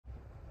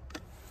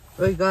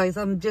Right guys,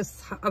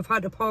 I've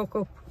had to park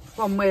up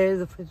from where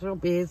the fish shop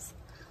is.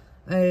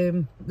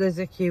 There's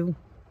a queue.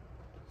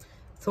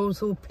 So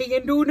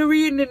peeing down the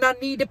rain and I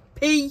need a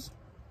pee.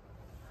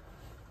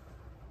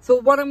 So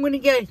what I'm going to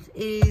get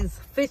is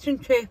fish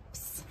and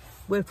chips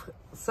with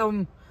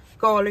some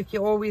garlic.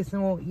 You always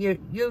know, you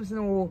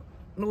know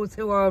those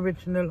who are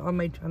original on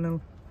my channel.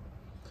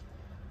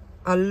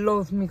 I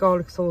love my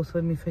garlic sauce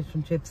with my fish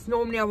and chips.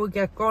 Normally I would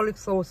get garlic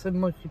sauce and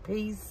mushy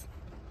peas.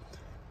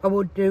 I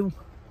would do.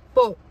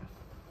 But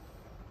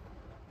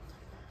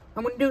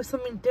I'm going to do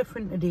something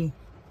different today.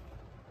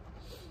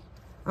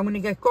 I'm going to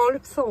get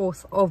garlic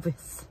sauce,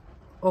 obvious.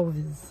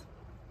 But,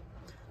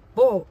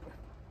 do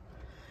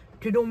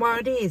you know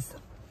what it is?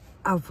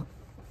 I've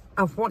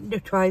wanted to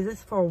try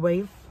this for a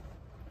while.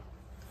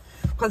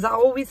 Because I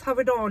always have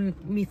it on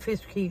me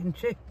fish cake and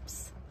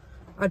chips.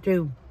 I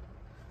do.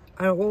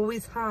 I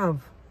always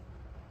have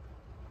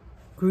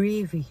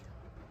gravy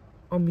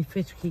on me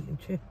fish cake and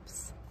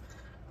chips.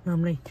 And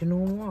I'm like, you know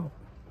what?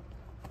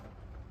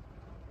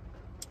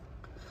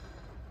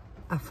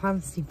 I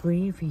fancy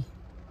gravy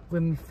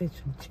with me fish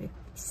and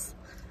chips.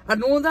 I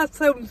know that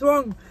sounds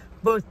wrong,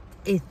 but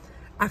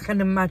I can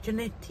imagine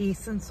it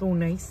tasting so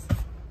nice.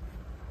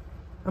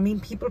 I mean,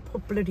 people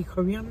put bloody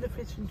curry on the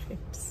fish and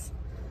chips.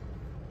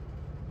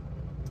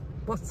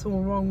 What's so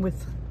wrong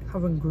with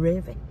having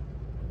gravy?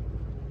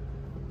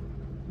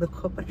 The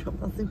cuppa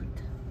chopper suit.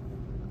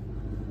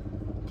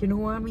 Do you know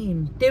what I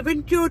mean?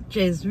 Different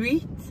judges,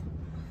 right?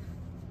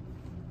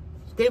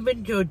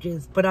 Different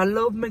judges, but I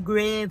love my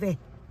gravy.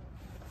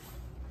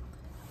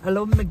 I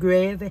love my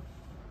gravy.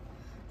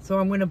 So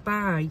I'm going to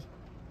buy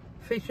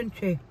fish and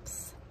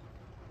chips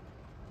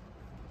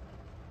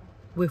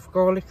with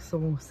garlic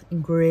sauce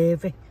and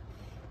gravy.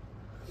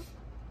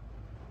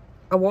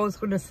 I was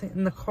going to sit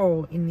in the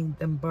car and eat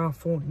them, but I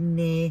thought,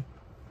 nah.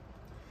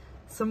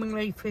 Something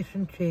like fish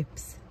and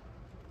chips,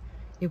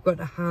 you've got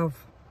to have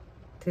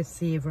to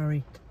savour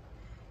it.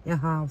 You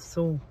have,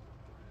 so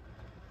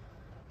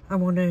I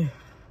want to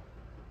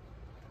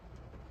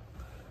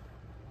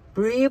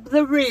brave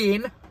the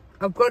rain.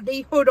 I've got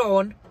the hood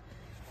on.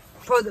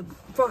 For the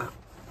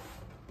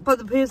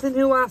person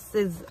who asked,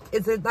 is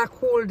it that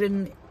cold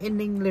in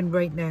England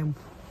right now?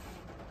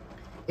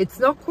 It's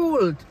not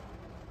cold.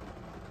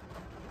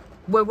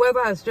 Well,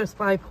 weather is just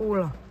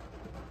bipolar.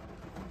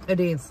 It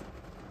is.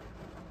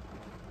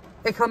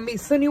 It can be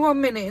sunny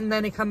one minute and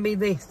then it can be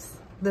this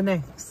the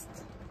next.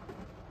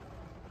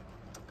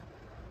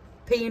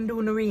 Peeing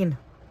down the rain.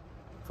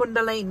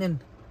 Thunder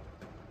lightning.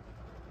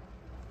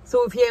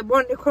 So if you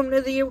want to come to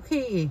the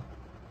UK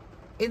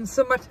in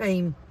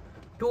summertime,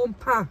 don't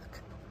pack,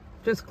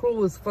 just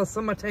clothes for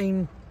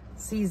summertime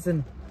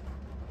season,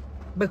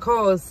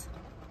 because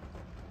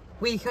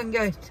we can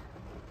get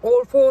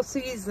all 4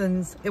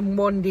 seasons in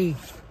one day.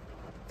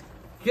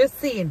 Just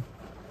saying,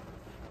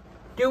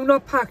 do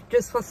not pack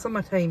just for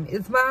summertime.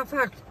 As a matter of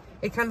fact,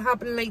 it can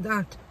happen like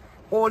that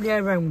all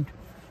year round.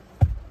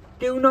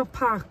 Do not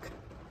pack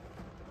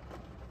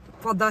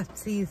for that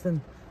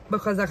season,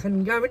 because I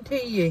can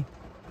guarantee you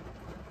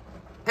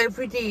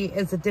every day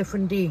is a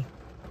different day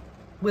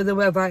with the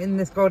weather in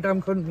this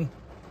goddamn country.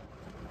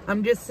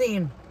 I'm just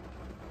saying.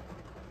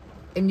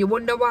 And you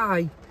wonder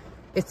why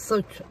it's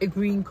such a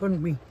green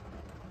country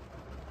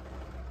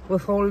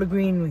with all the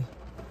greenery.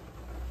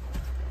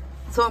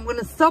 So I'm going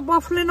to stop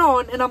waffling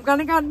on and I'm going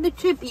to get the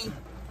chippy.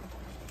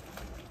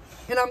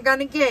 And I'm going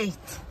to get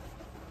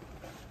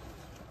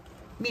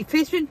me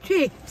fish and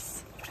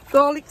chips,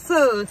 garlic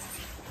sauce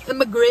and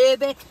my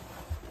gravy.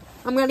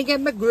 I'm going to get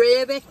my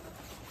gravy.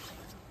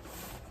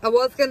 I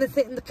was going to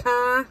sit in the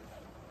car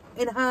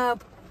and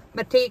have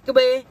my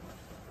takeaway,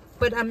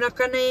 but I'm not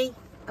gonna.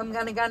 I'm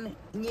gonna get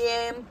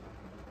yam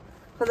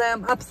because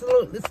I'm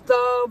absolutely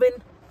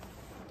starving.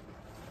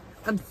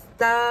 I'm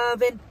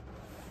starving.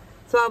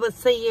 So I will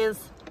see you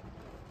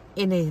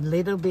in a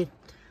little bit.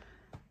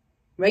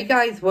 Right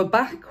guys, we're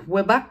back.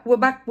 We're back.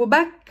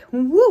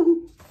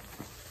 Woo!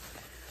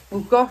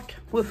 We've got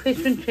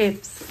fish and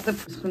chips. I'm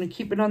just gonna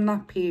keep it on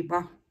that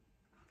paper.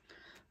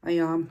 I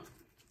am.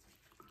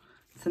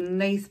 It's a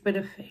nice bit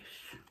of fish.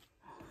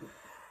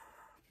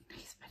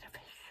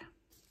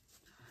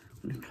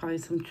 I'm going to try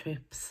some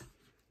chips.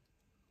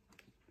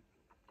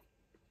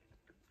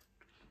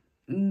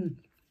 And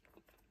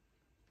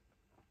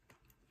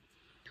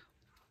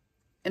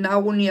I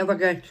only ever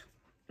get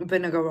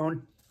vinegar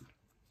on.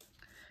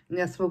 And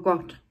yes, we've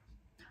got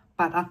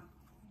butter.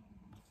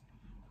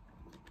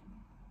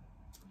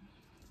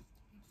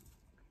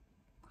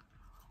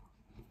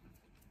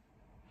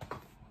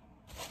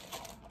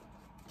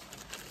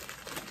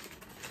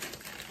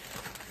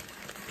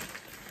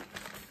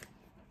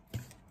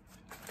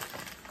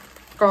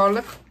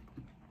 Garlic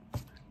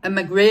and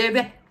my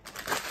gravy.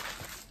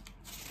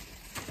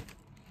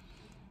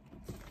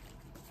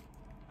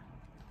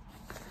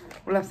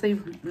 Well, I say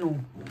no.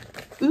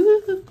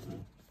 Ooh.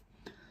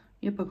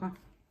 Yeah, bugger.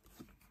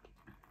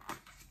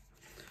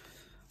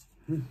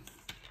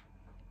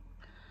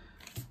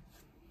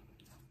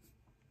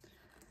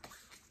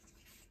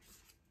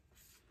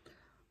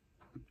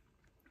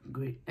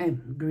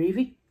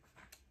 gravy,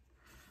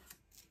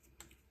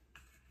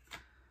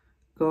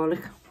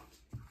 garlic,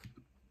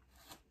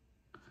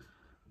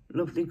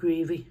 lovely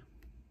gravy.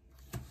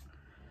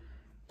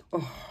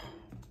 Oh,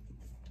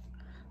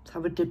 let's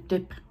have a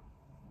dip.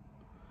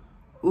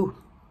 Ooh.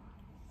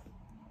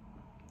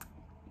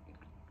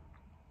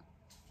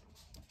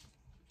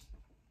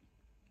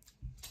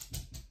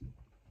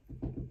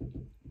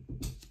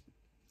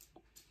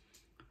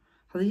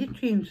 How do you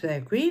change their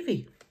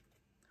gravy?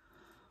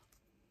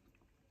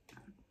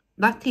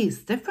 That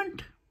tastes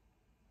different.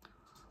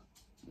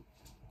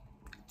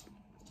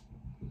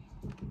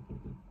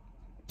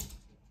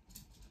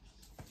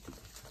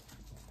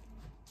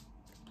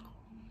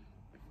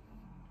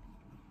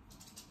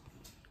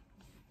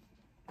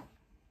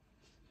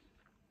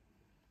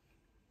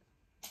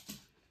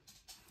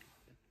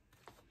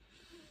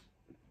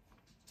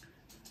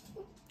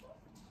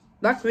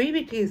 That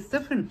gravy tastes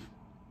different.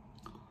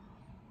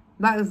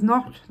 That is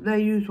not their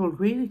usual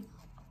gravy.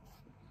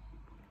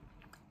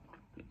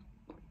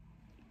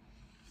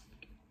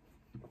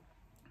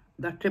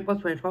 That chip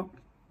was right hot.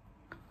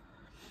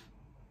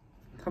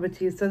 Have a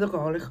taste of the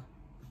garlic.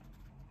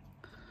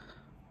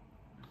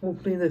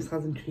 Hopefully this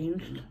hasn't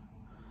changed.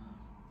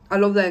 I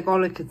love their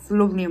garlic, it's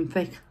lovely and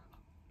thick.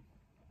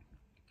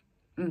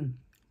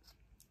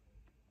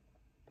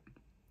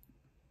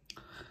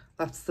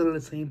 That's still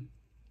the same.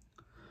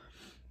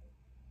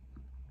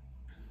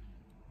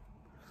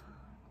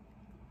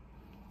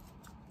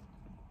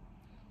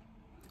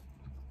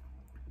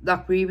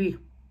 That gravy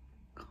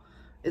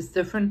is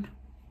different.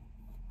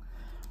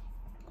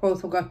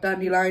 Also got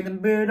dandelion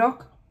and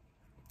burdock.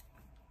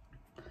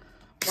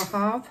 I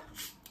have.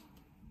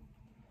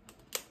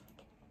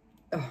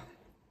 Oh.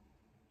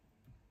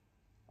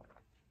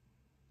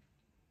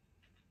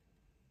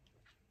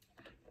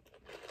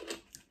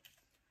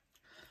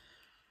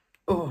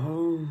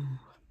 Oh.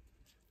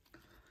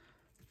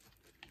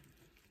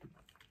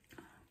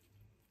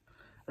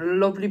 A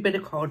lovely bit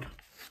of cod.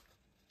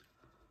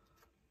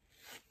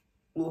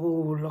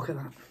 Oh, look at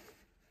that.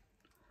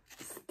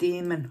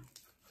 Steaming.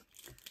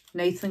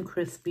 Nice and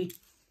crispy.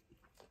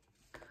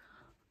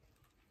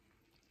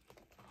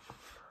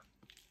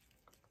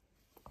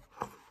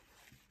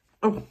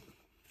 Oh.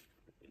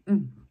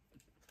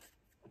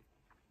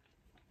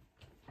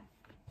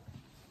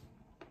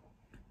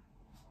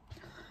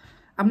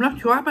 I'm not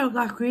sure about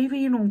that gravy,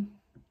 you know.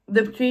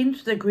 They've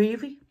changed the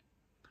gravy.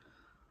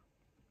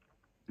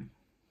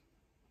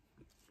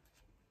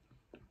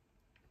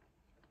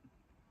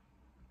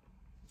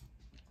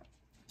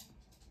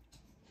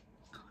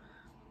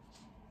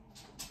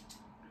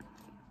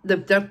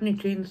 They've definitely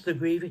changed the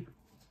gravy.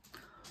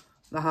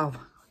 They have.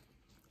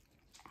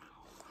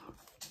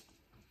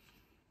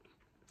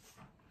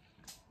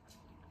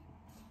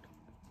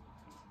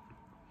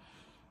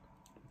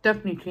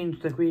 Definitely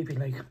changed the gravy,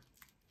 like.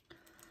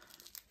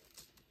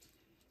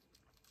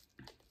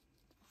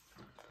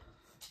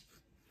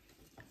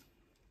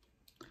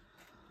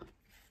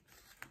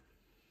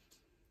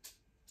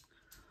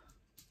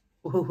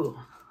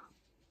 Oh,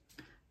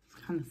 it's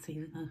kind of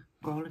see the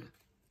garlic.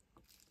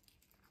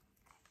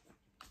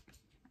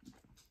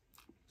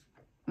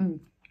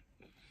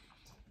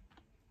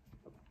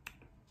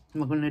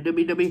 We're gonna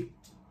dibby.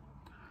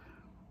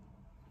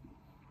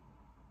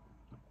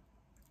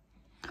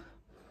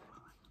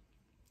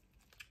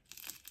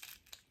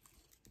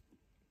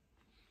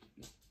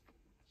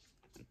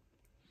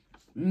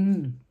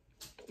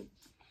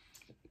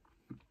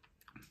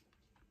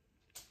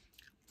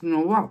 You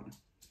know what?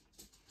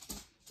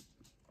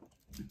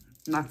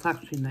 That's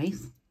actually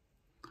nice.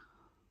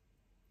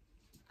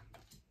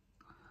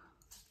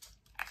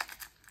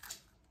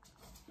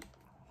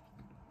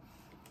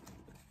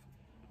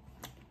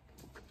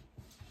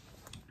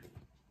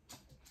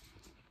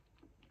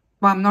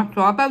 But I'm not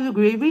sure about the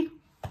gravy.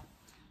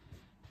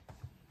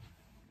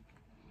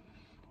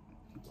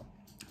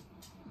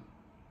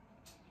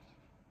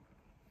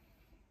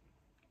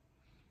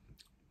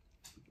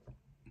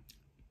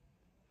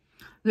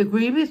 The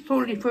gravy is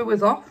totally through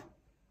us off.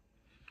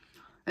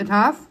 It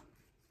has.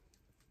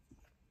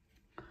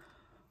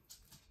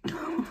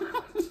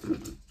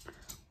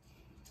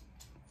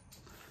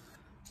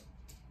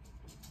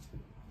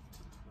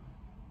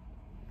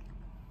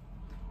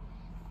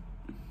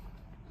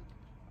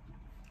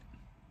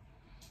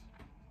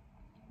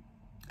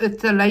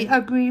 It's a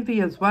lighter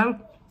gravy as well.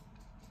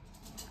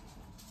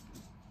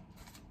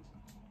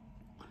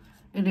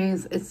 It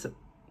is.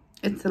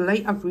 It's a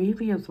lighter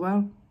gravy as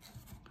well.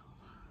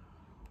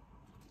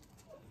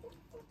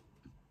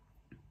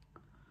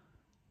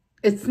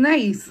 It's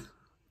nice.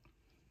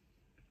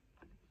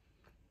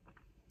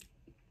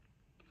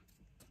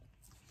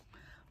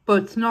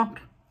 But it's not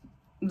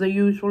the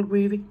usual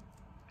gravy.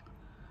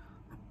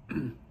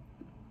 And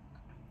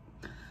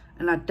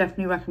I'd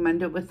definitely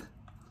recommend it with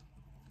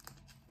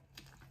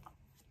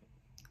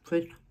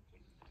fish.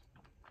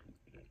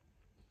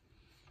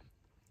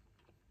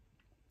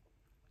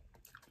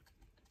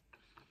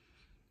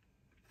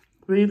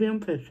 Gravy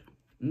and fish.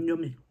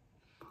 Yummy.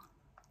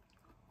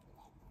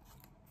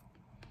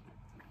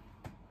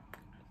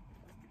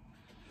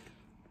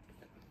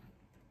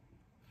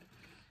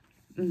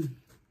 Been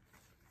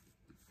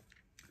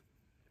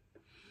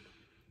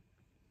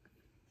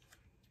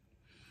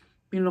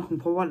looking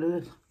for what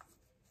it is.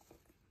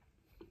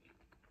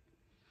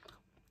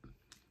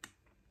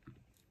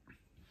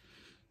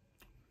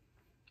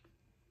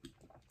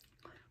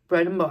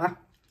 Bread and butter.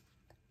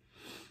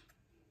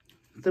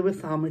 Do a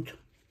sandwich.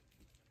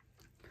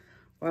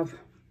 We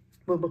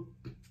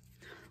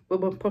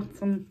will put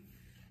some.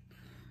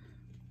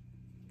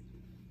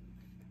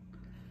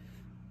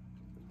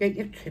 Get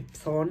your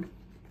chips on.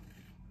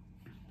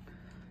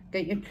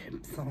 Get your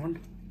chips on.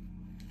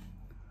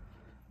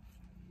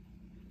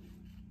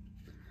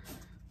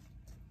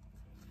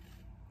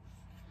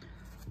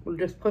 We'll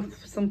just put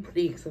some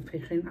flakes of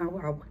fish in. Oh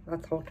wow,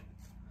 that's hot.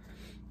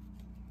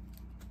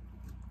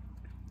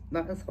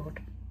 That is hot.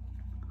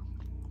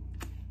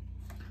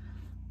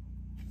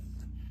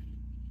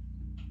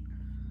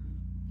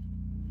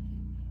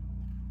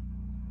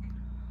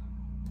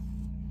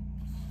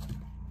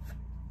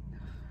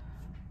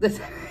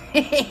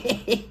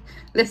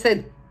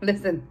 Listen.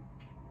 Listen.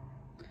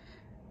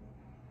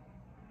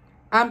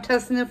 I'm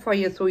testing it for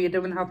you so you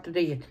don't have to do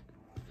it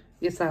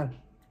yourself.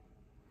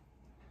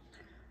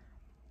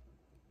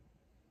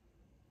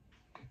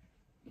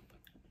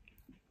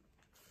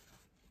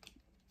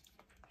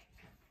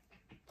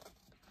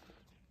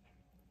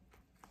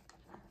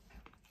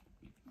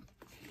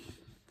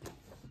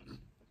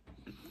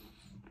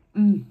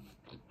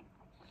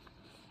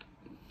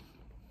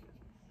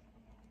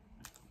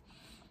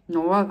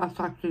 No, that's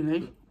actually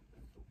nice.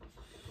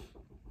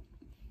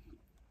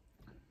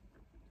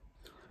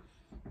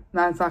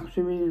 That's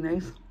actually really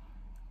nice.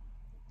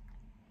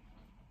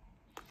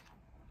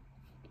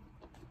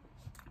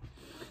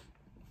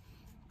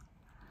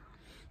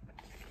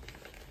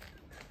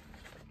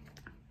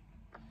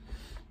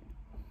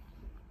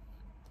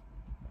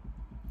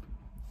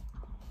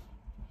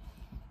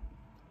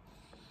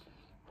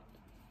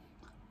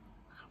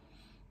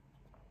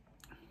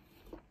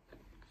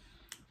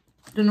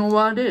 Do you know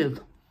what it is?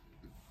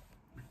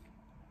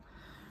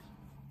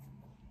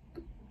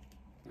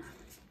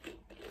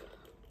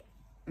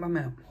 One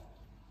minute.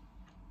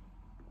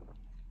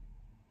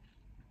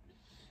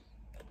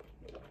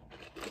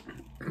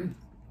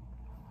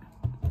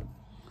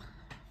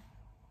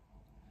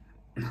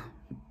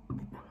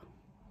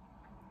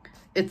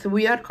 It's a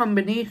weird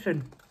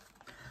combination,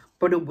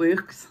 but it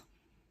works.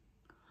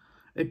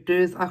 It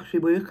does actually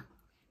work.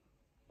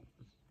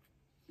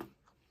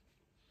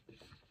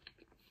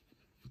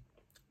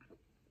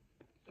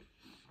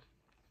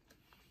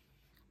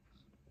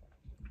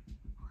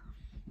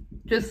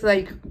 Just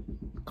like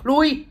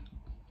Chloe.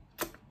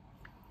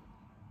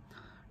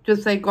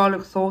 Just like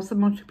garlic sauce and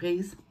mushy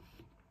peas.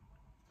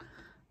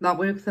 That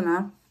works in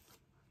that.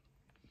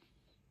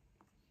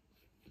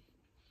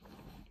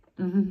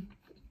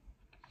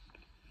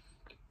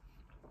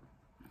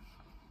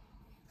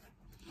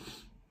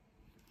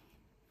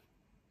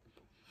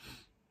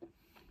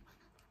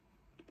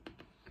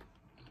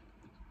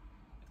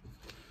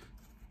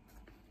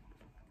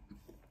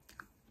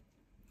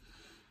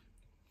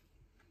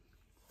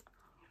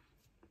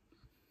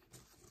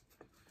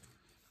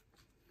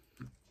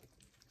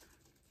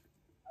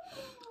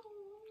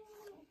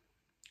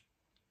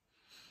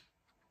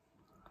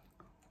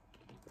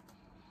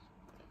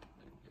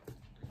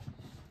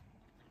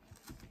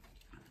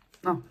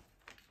 Oh.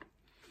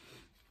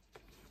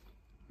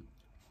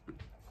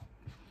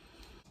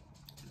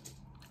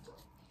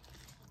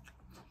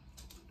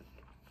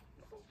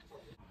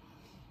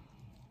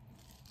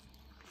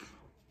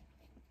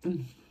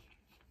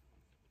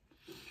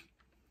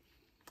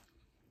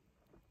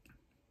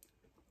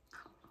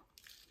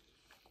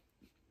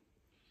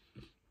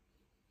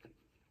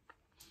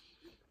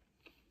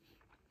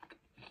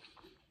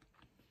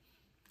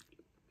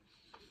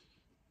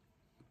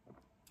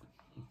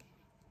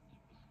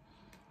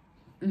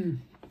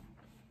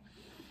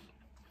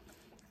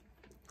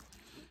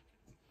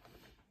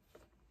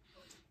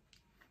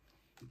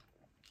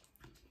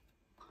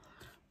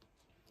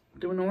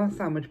 Doing another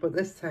sandwich, but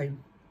this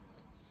time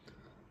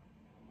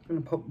I'm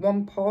going to put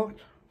 1 pot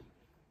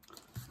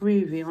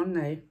gravy on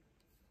there.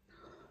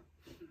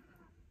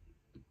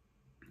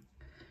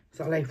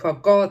 So like, for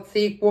God's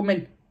sake,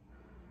 woman,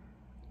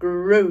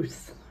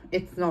 gross.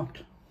 It's not.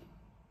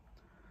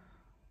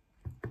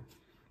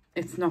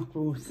 It's not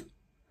gross.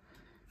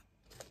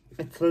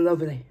 It's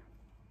lovely.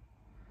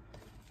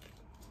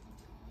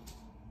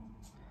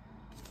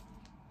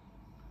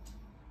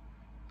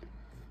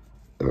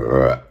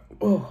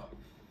 Oh.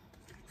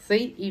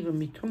 See, even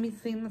my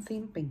tummy's saying the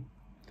same thing.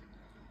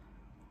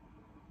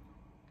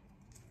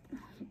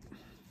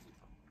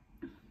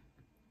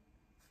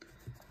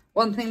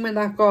 One thing with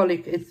that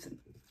garlic,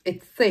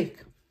 it's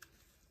thick,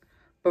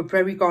 but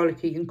very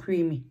garlicky and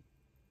creamy.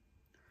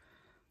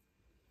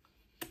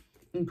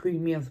 And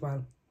creamy as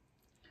well.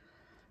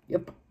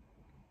 Yep.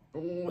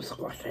 Oh,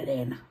 squash it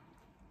in.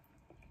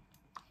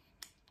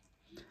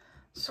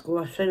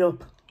 Squash it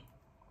up.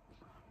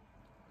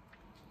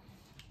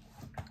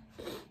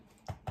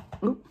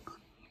 Ooh.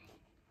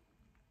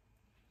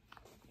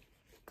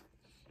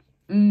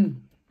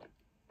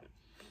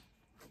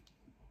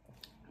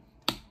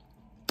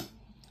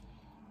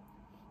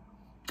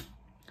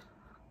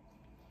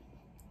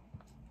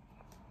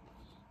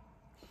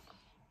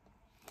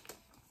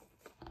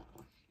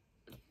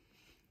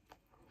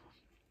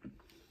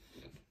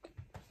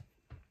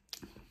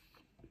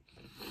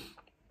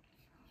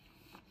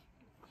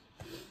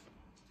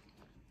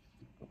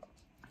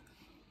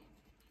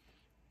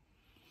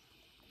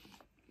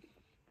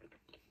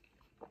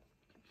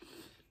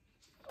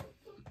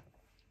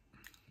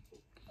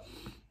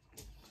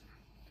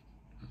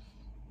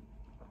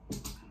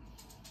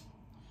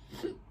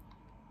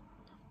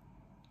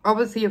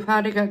 Obviously, if I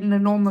had gotten the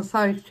normal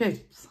size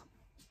chips,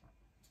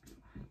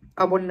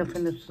 I wouldn't have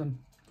finished them.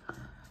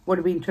 Would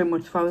have been too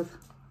much for us.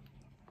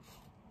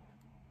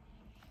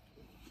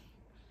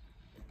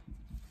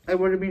 It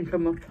would have been too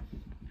much.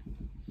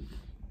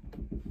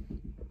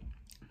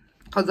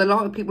 Because a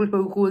lot of people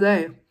who go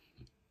there,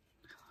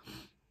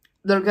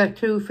 they'll get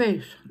 2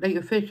 fish, like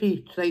a fish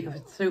each, like if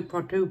it's soup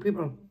for 2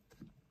 people.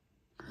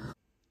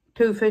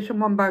 2 fish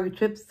and 1 bag of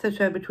chips to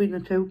share between the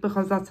 2,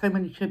 because that's how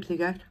many chips you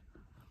get.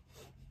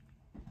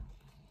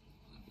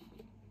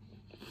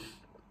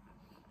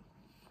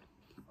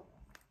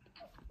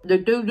 They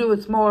do a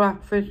smaller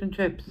fish and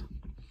chips.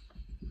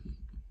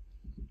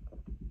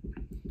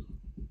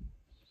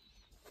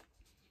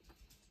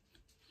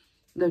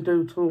 They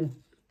do too.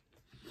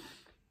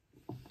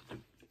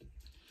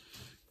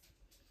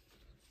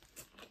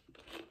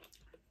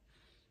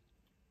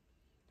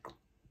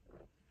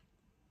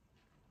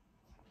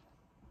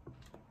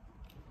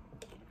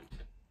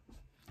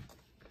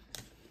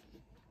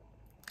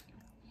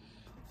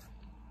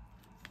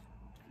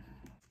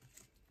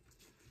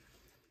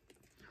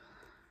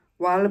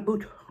 While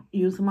about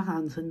using my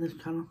hands in this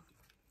channel.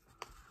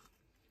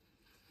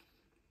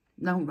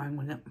 Nothing wrong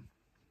with it.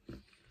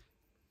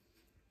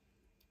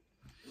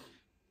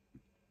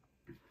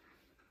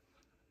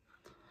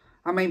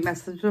 I might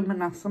message them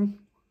and ask them.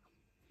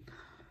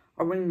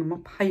 Or ring them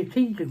up. How you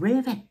change the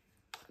gravy?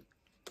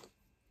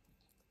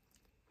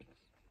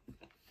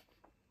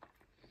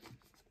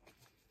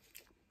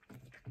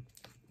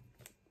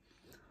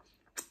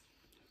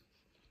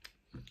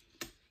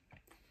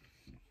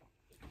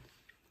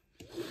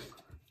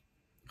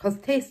 Because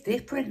it tastes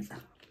different.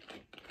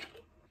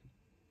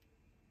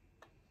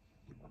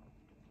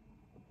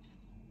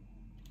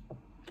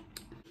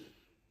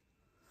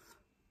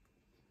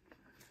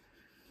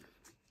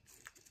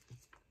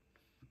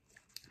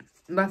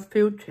 That's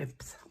food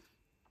chips.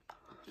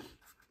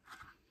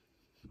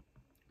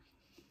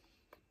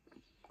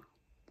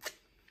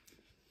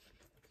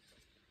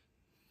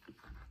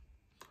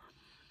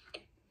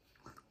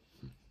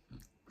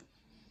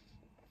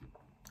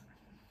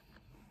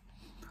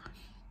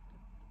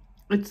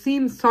 It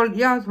seems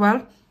salty as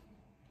well.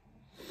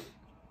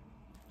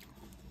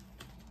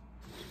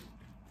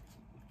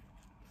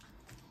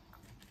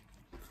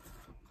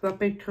 That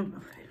big chunk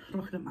of fish.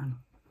 Look at it, man.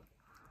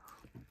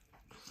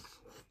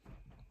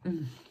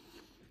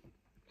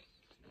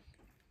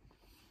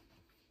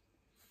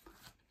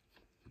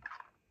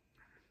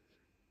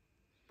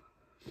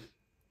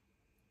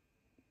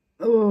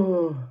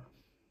 Oh,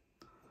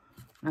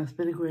 nice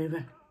bit of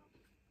gravy.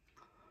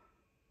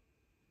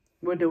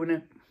 We're doing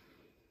it.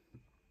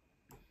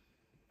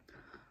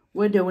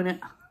 We're doing it.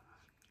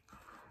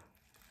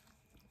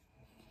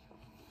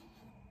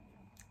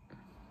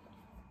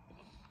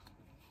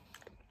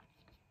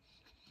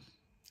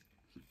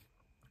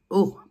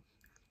 Oh.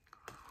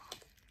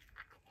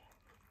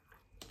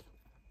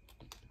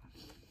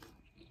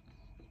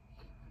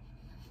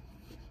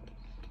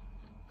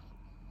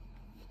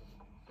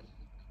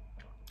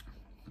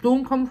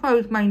 Don't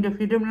confuse mind if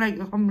you don't like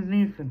the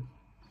combination.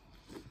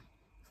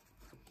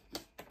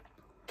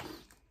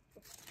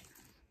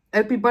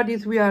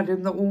 Everybody's weird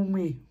in their own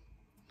way.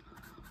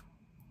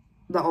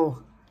 That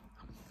all.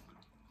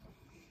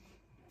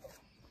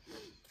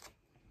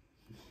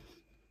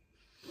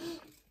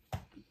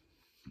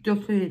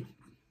 Just saying.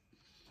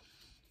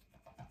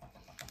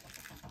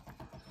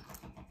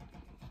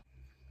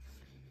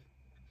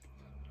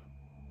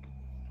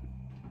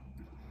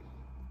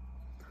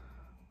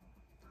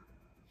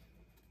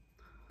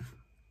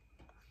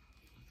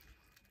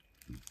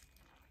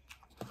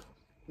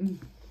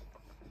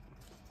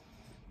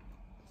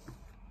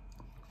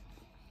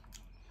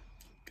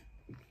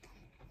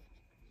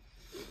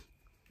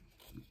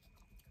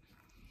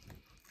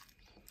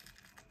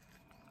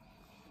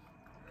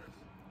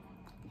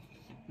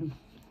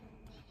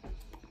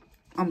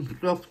 I'm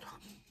stuffed.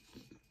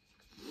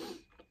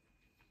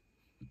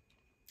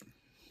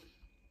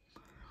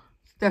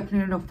 It's definitely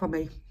enough for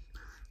me.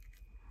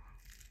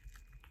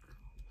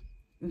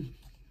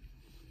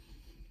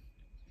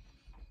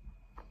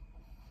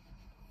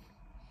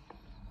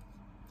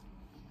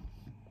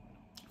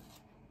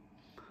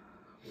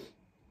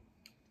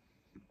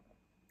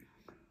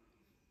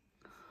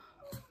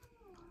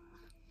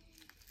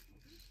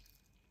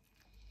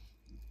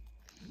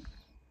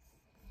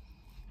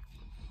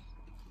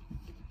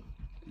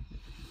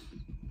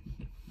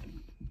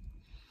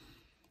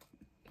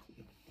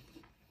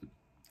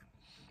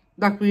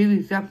 That really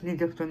is definitely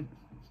different.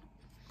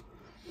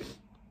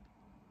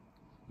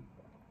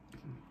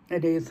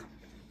 It is.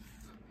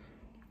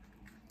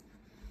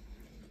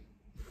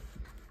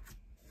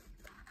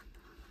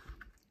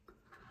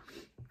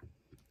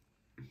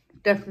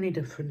 Definitely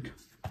different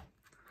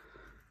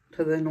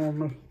to the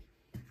normal.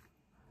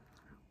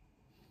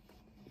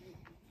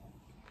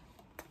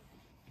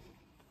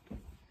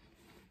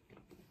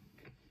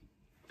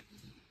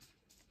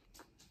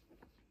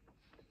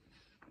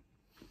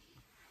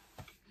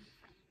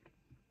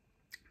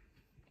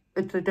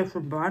 It's a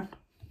different brand.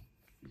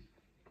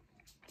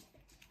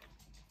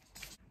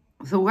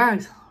 So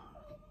guys,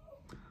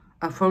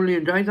 I thoroughly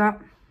enjoyed that.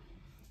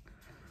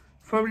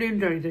 Thoroughly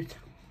enjoyed it.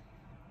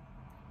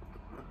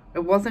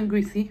 It wasn't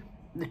greasy.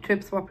 The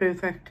chips were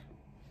perfect.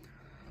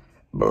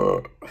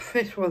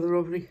 Fish was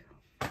lovely.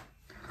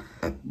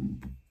 The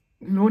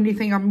only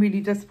thing I'm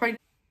really disappointed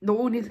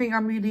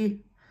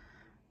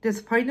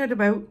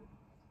about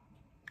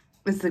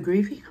is the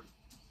gravy.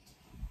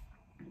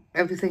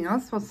 Everything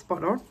else was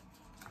spot on.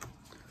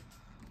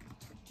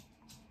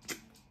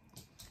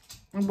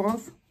 It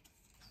was.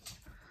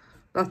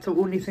 That's the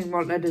only thing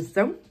that let us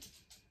down.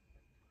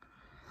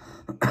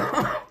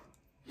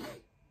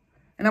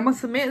 And I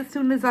must admit, as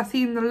soon as I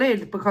seen the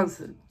lid,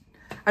 because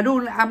I'm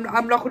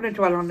not going to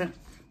dwell on it.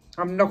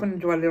 I'm not going to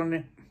dwell on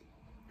it.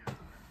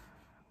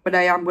 But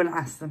I am going to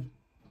ask them,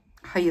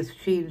 how you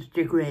changed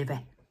your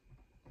gravy?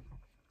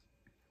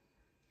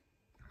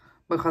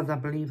 Because I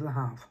believe they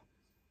have.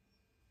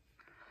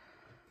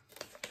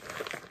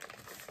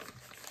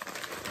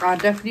 I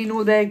definitely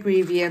know their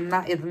gravy, and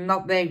that is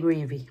not their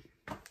gravy.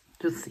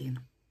 Just saying.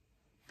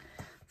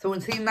 So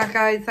in seeing that,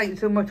 guys, thank you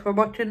so much for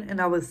watching,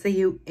 and I will see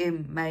you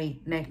in my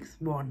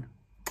next one.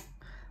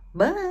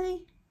 Bye.